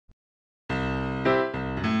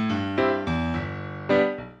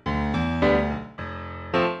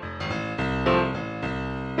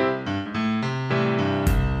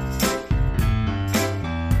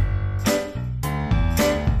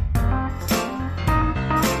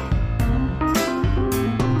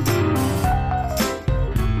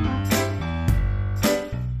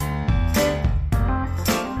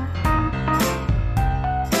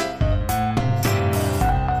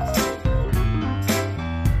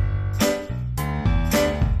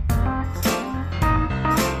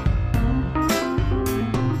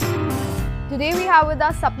have with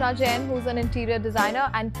us Sapna Jain, who's an interior designer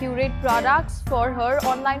and curate products for her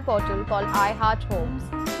online portal called I Heart Homes.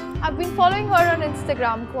 I've been following her on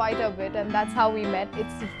Instagram quite a bit, and that's how we met.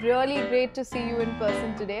 It's really great to see you in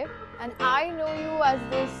person today. And I know you as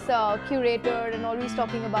this curator and always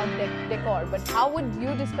talking about decor, but how would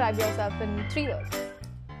you describe yourself in 3 words?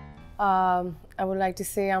 I would like to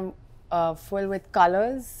say I'm full with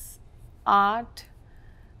colors, art,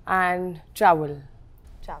 and travel.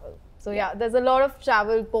 Travel. So yeah, there's a lot of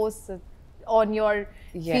travel posts on your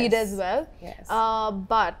feed as well. Yes.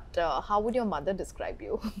 But how would your mother describe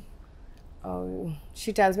you?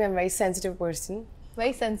 She tells me I'm a very sensitive person.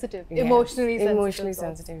 Very sensitive, Yes. emotionally sensitive. Emotionally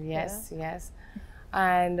sensitive, yes, yes.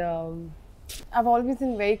 And I've always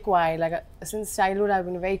been very quiet. Like since childhood, I've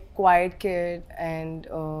been a very quiet kid and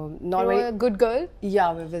not You're very. a good girl? Yeah,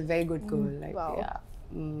 I'm a very good girl. Like wow.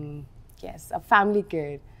 yeah, yes, a family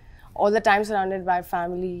kid. All the time surrounded by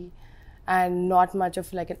family, and not much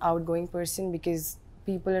of like an outgoing person because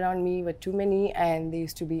people around me were too many, and they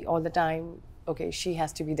used to be all the time. Okay, she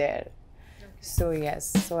has to be there. So yes,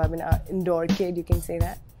 so I've been an indoor kid, you can say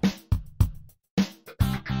that.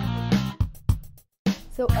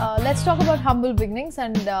 So let's talk about humble beginnings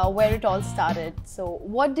and where it all started. So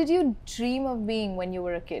what did you dream of being when you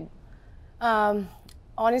were a kid?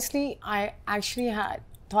 Honestly, I actually had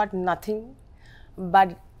thought nothing,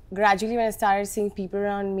 but gradually when I started seeing people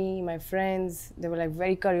around me, my friends, they were like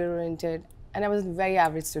very career oriented, and I was a very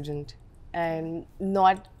average student and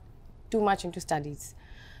not too much into studies.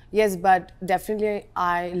 Yes, but definitely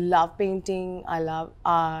I love painting, I love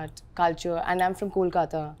art, culture, and I'm from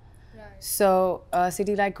Kolkata. Right. So a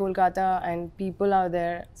city like Kolkata and people out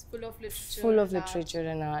there It's full of literature. full of literature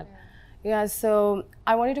and art. Yeah, so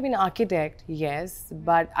I wanted to be an architect, yes,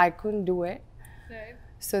 but I couldn't do it. Right.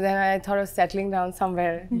 So then I thought of settling down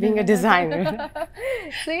somewhere, being a designer.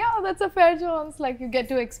 So yeah, that's a fair chance. Like you get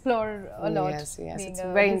to explore a lot. Yes, yes, being it's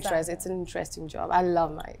a very designer. interesting. It's an interesting job. I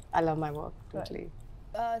love my work totally.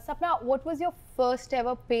 Sapna, what was your first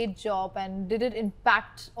ever paid job, and did it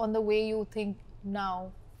impact on the way you think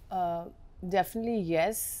now? Definitely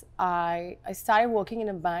yes. I started working in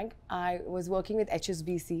a bank. I was working with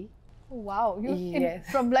HSBC. Wow, you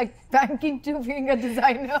Yes. from like banking to being a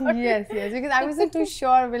designer. Yes, yes, because I wasn't too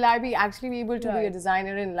sure will I be actually be able to be a Right.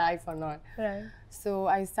 designer in life or not. Right. So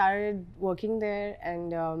I started working there,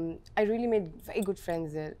 and I really made very good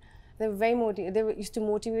friends there. They were very used to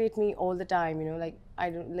motivate me all the time. You know, like I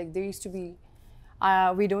don't like they used to be.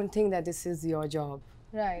 We don't think that this is your job.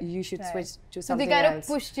 Right. You should right. switch to So something they kind else.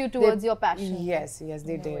 of pushed you towards your passion. Yes, yes,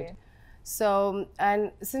 they in a did. way. So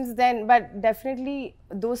and since then, but definitely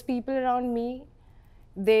those people around me,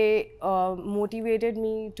 they motivated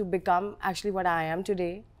me to become actually what I am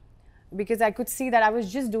today, because I could see that I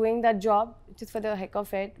was just doing that job just for the heck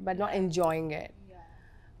of it, but not enjoying it.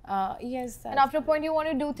 Yes. And after a point, you want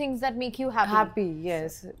to do things that make you happy. Happy,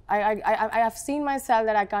 yes. I have seen myself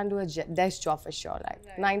that I can't do a desk job for sure.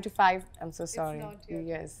 Like 9 to 5, I'm so sorry. not your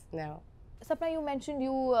Yes, no. Sapna, you mentioned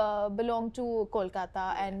you belong to Kolkata,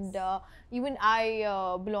 and even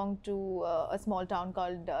I belong to a small town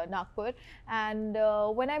called Nagpur. And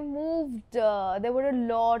when I moved, there were a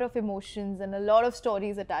lot of emotions and a lot of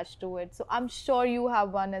stories attached to it. So I'm sure you have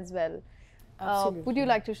one as well. Absolutely. Would you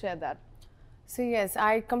like to share that? So yes,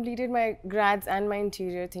 I completed my grads and my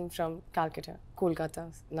interior thing from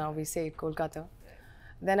Kolkata. Now we say Kolkata.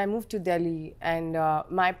 Then I moved to Delhi, and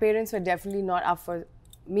my parents were definitely not up for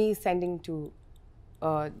me sending to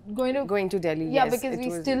going to Delhi. Yeah, yes, because it we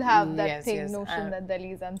was- still have that yes, thing yes, notion that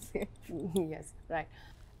Delhi is unsafe. yes, right.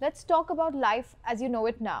 Let's talk about life as you know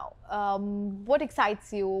it now. What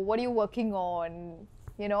excites you? What are you working on?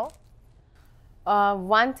 You know?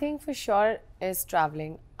 One thing for sure is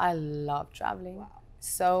traveling. I love traveling. Wow.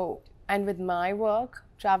 So, and with my work,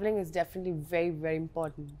 traveling is definitely very, very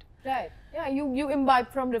important. Right. Yeah, you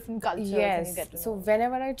imbibe from different cultures and you Yes. get to So know.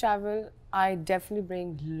 whenever I travel, I definitely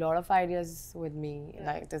bring a lot of ideas with me.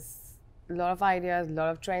 Like there's a lot of ideas, a lot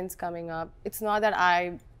of trends coming up. It's not that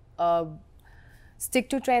I stick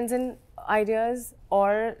to trends and ideas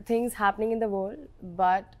or things happening in the world,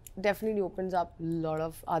 but definitely opens up a lot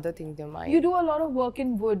of other things in your mind. You do a lot of work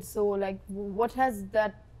in wood, so like what has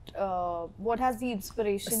that what has the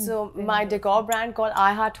inspiration? So been? my decor brand called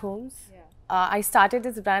I Heart Homes. I started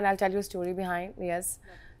this brand. I'll tell you a story behind. Yes.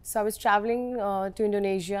 So I was traveling to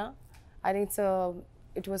Indonesia. I think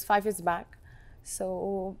it was 5 years back.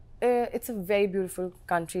 So it's a very beautiful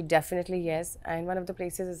country, definitely yes. And one of the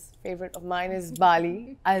places favorite of mine is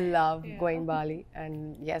Bali. I love going Bali,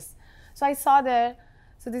 and yes. So I saw there.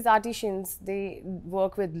 So these artisans, they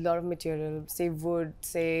work with a lot of material, say wood,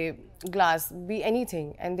 say glass, be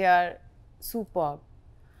anything, and they are superb.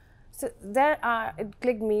 So there it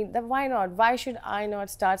clicked me that why not? Why should I not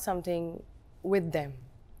start something with them?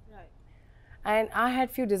 Right. And I had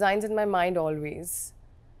few designs in my mind always.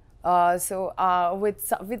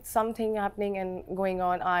 With something happening and going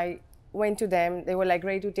on, I went to them. They were like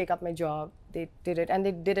ready to take up my job. They did it, and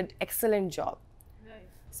they did an excellent job. Right.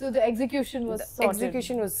 So the execution was sorted.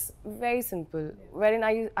 Execution was very simple. Wherein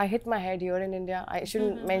I hit my head here in India. I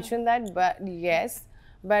shouldn't mention that, but yes.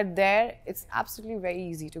 But there, it's absolutely very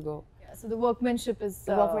easy to go. Yeah, so the workmanship is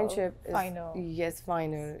finer. Yes,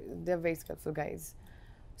 finer. They're very skillful guys.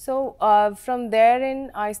 So from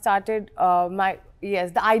therein, I started the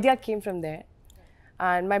idea came from there,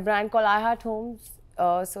 and my brand called I Heart Homes.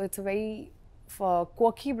 So it's a very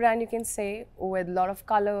quirky brand, you can say, with a lot of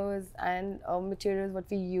colors and materials what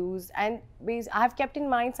we use. And I have kept in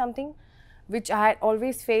mind something which I had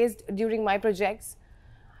always faced during my projects.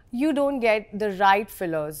 You don't get the right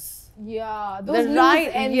fillers. Yeah, those loose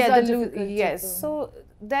ends are difficult. Yes. So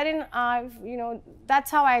therein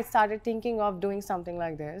that's how I started thinking of doing something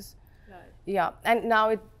like this. Right. Yeah, and now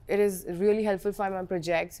it is really helpful for my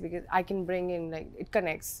projects because I can bring in it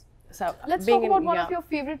connects. So let's talk about one of your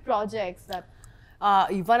favorite projects.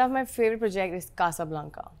 One of my favorite projects is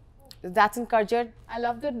Casablanca. That's in Karjat. I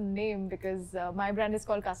love the name because my brand is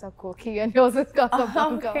called Casa Koki and yours is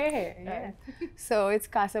Casablanca. Okay. Yeah. So it's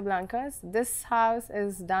Casablanca's. This house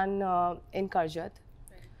is done in Karjat.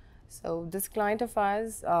 Right. So this client of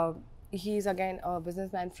ours, he's again a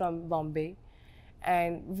businessman from Bombay,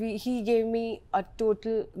 and he gave me a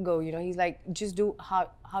total go. He's like, just do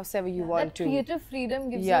however you want to. Creative freedom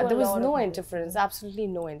gives you a lot. Yeah, there was no interference. Absolutely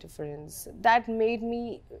no interference. That made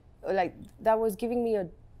me that was giving me a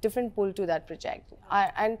different pull to that project.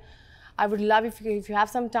 And I would love if you have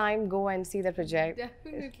some time, go and see the project.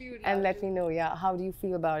 Definitely. And let me know, how do you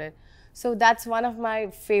feel about it? So that's one of my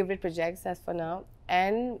favorite projects as for now.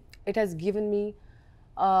 And it has given me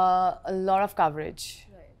a lot of coverage.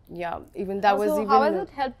 Right. Yeah, even that was even... How has it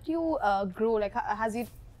helped you grow? Has it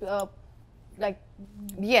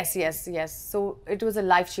Yes. So it was a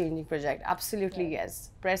life-changing project. Absolutely, yes.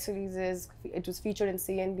 Press releases, it was featured in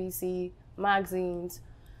CNBC, magazines.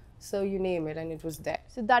 So you name it, and it was there.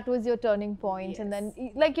 So that was your turning point. Yes. And then,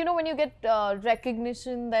 when you get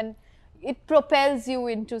recognition, then it propels you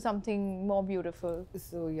into something more beautiful.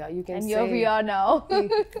 So yeah, you can and say... And here we are now.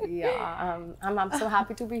 I'm so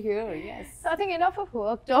happy to be here, yes. So I think enough of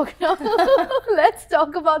work talk now. Let's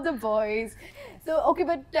talk about the boys. So, okay,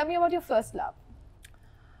 but tell me about your first love.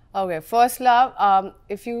 Okay, first love.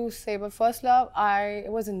 If you say about first love, I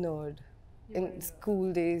was a nerd. In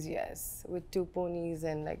school days, yes, with 2 ponies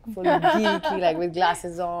and full geeky, with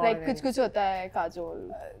glasses on. Kuch Kuch Hota Hai,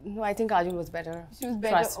 Kajol. No, I think Kajol was better. She was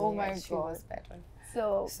better. Trust oh me, my God. She was better.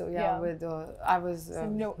 So yeah, with I was so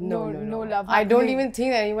no love. I don't even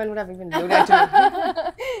think anyone would have even looked at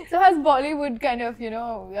me. So has Bollywood kind of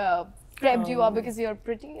prepped you up because you're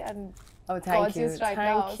pretty and gorgeous right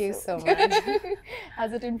now? Thank you so much.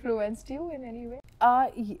 Has it influenced you in any way?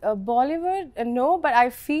 Bollywood, no, but I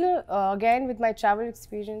feel again with my travel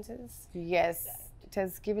experiences, yes, it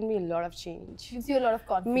has given me a lot of change. Gives you a lot of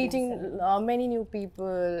confidence. Meeting many new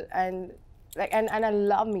people and I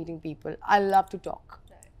love meeting people. I love to talk.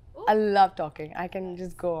 Right. I love talking. I can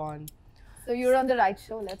just go on. So you're on the right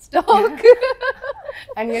show. Let's talk.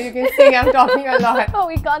 And here you can see I'm talking a lot. Oh,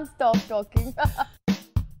 we can't stop talking.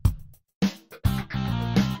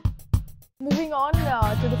 Moving on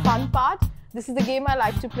to the fun part. This is the game I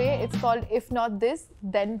like to play. It's called If Not This,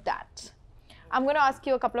 Then That. I'm going to ask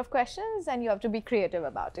you a couple of questions and you have to be creative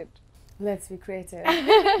about it. Let's be creative.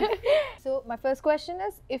 So my first question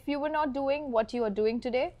is, if you were not doing what you are doing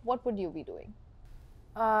today, what would you be doing?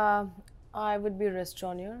 I would be a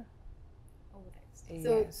restaurateur. Oh, nice.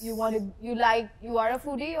 So yes. You are a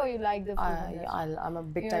foodie or you like the food? I'm a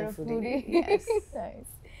big time foodie. Yes.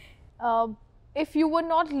 Nice. If you were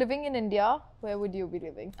not living in India, where would you be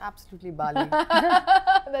living? Absolutely Bali.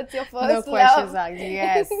 That's your first love. No questions asked.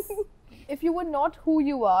 Yes. If you were not who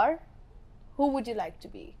you are, who would you like to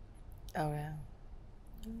be? Oh yeah.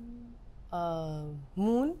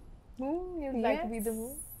 Moon. Moon? You'd like to be the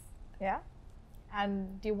moon? Yeah.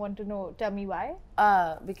 And do you want to tell me why?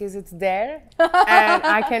 Because it's there and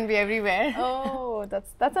I can be everywhere. Oh,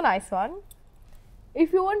 that's a nice one.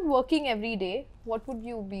 If you weren't working every day, what would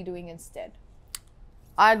you be doing instead?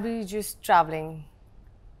 I'd be just traveling.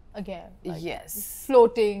 Again? Yes.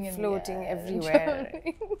 Floating everywhere.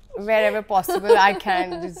 Wherever possible, I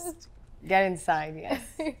can just get inside, yes.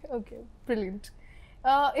 Okay, brilliant.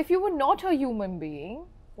 If you were not a human being,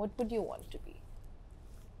 what would you want to be?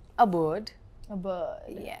 A bird. A bird?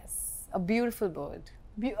 Yes. A beautiful bird.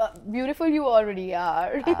 Beautiful you already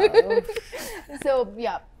are. So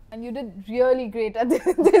yeah, and you did really great at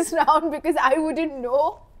this round because I wouldn't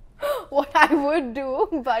know what I would do,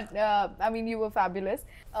 but I mean, you were fabulous.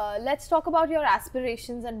 Let's talk about your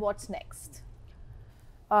aspirations and what's next.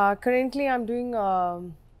 Currently, I'm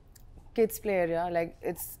doing kids play area. Like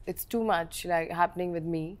it's too much like happening with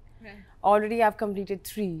me. Right. Already, I've completed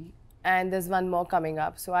 3, and there's one more coming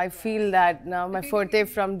up. So I feel that now my forte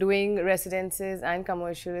from doing residences and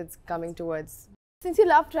commercial is coming towards. Since you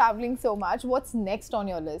love traveling so much, what's next on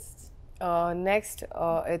your list? Next,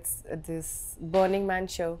 it's this Burning Man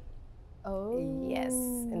show. Oh. Yes,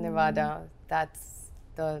 in Nevada. That's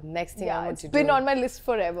the next thing I want to do. It's been on my list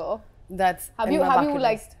forever. That's have you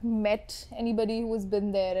like met anybody who's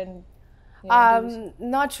been there and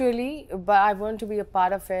not really, but I want to be a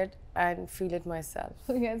part of it and feel it myself.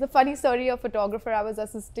 Yeah, it's a funny story. A photographer I was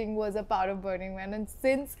assisting was a part of Burning Man, and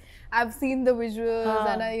since I've seen the visuals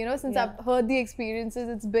and since I've heard the experiences,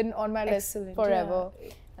 it's been on my list forever.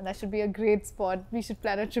 Yeah. And that should be a great spot. We should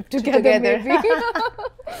plan a trip together. Maybe.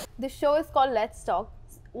 The show is called Let's Talk.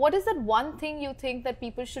 What is that one thing you think that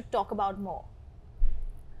people should talk about more?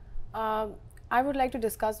 I would like to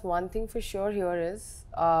discuss one thing for sure here is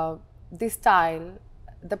the style,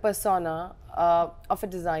 the persona of a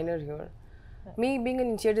designer here. Right. Me being an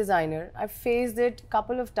interior designer, I've faced it a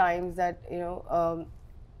couple of times that,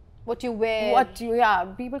 what you wear.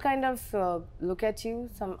 People kind of look at you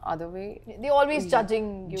some other way. They're always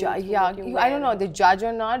judging you. I don't know, they judge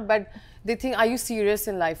or not, but they think, are you serious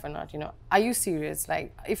in life or not? Are you serious?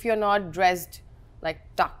 Like, if you're not dressed like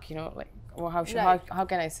tuck, like, or how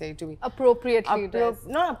can I say to be appropriately dressed?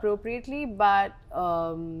 Not appropriately, but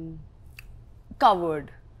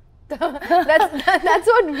covered. that's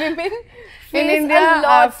what women face in India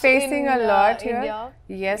are facing a lot here. India.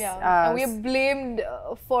 Yes, and we are blamed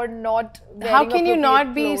for not wearing how can you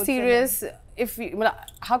not be clothes serious if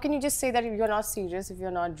how can you just say that you're not serious if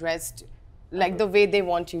you're not dressed like the way they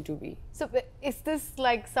want you to be? So is this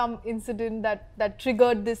like some incident that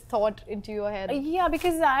triggered this thought into your head? Yeah,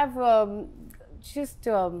 because I've just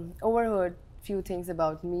overheard few things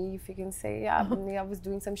about me, if you can say. I was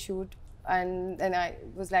doing some shoot and I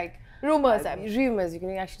was like rumors. Rumors, you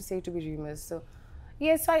can actually say to be rumors. So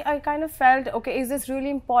yes, I kind of felt, okay, is this really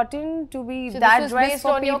important to be that dressed based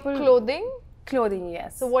for on people? Your clothing? Clothing,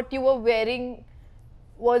 yes. So what you were wearing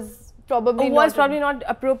was probably not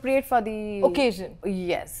appropriate for the occasion.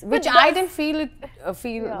 Yes, which I didn't feel.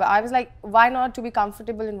 I was like, why not to be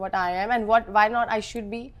comfortable in what I am and why not I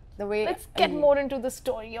should be the way. Let's get more into the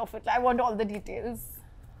story of it. I want all the details.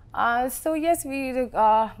 So yes,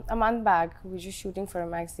 a month back we were just shooting for a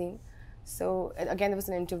magazine. So again, there was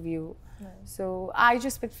an interview. Nice. So I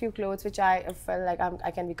just picked few clothes which I felt like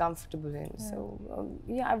I can be comfortable in. Yeah. So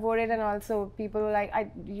I wore it, and also people were like,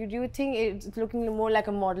 do you think it's looking more like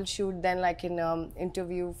a model shoot than like an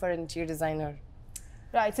interview for an interior designer?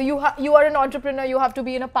 Right. So you are an entrepreneur. You have to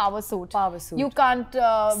be in a power suit. Power suit. You can't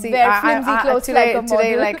wear flimsy clothes like a model.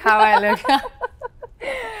 Today, like how I look.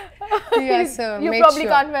 Yeah, so you probably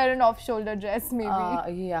can't wear an off-shoulder dress,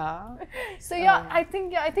 maybe. Yeah. So I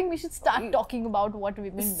think we should start talking about what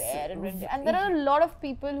women wear, and there are a lot of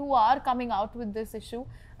people who are coming out with this issue,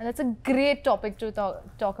 and that's a great topic to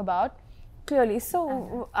talk about. Clearly,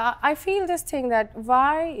 so I feel this thing that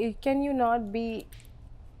why can you not be?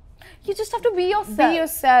 You just have to be yourself. Be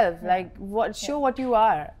yourself. Like show what you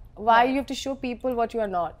are. Why you have to show people what you are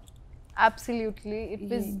not? Absolutely. It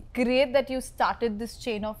was great that you started this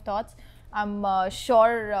chain of thoughts. I'm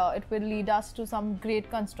sure it will lead us to some great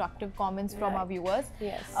constructive comments from our viewers.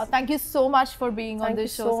 Yes. Thank you so much for being on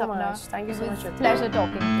this show, Sapna. Thank you so much. It was a pleasure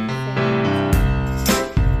talking to you.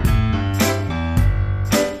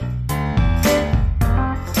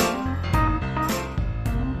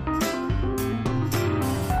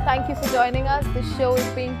 Thank you for joining us. This show is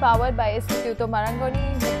being powered by Instituto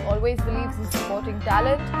Marangoni, who always believes in supporting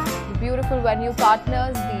talent, the Beautiful Venue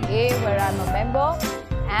Partners, the A, where I'm a member,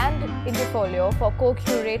 and Indifolio for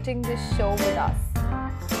co-curating this show with us.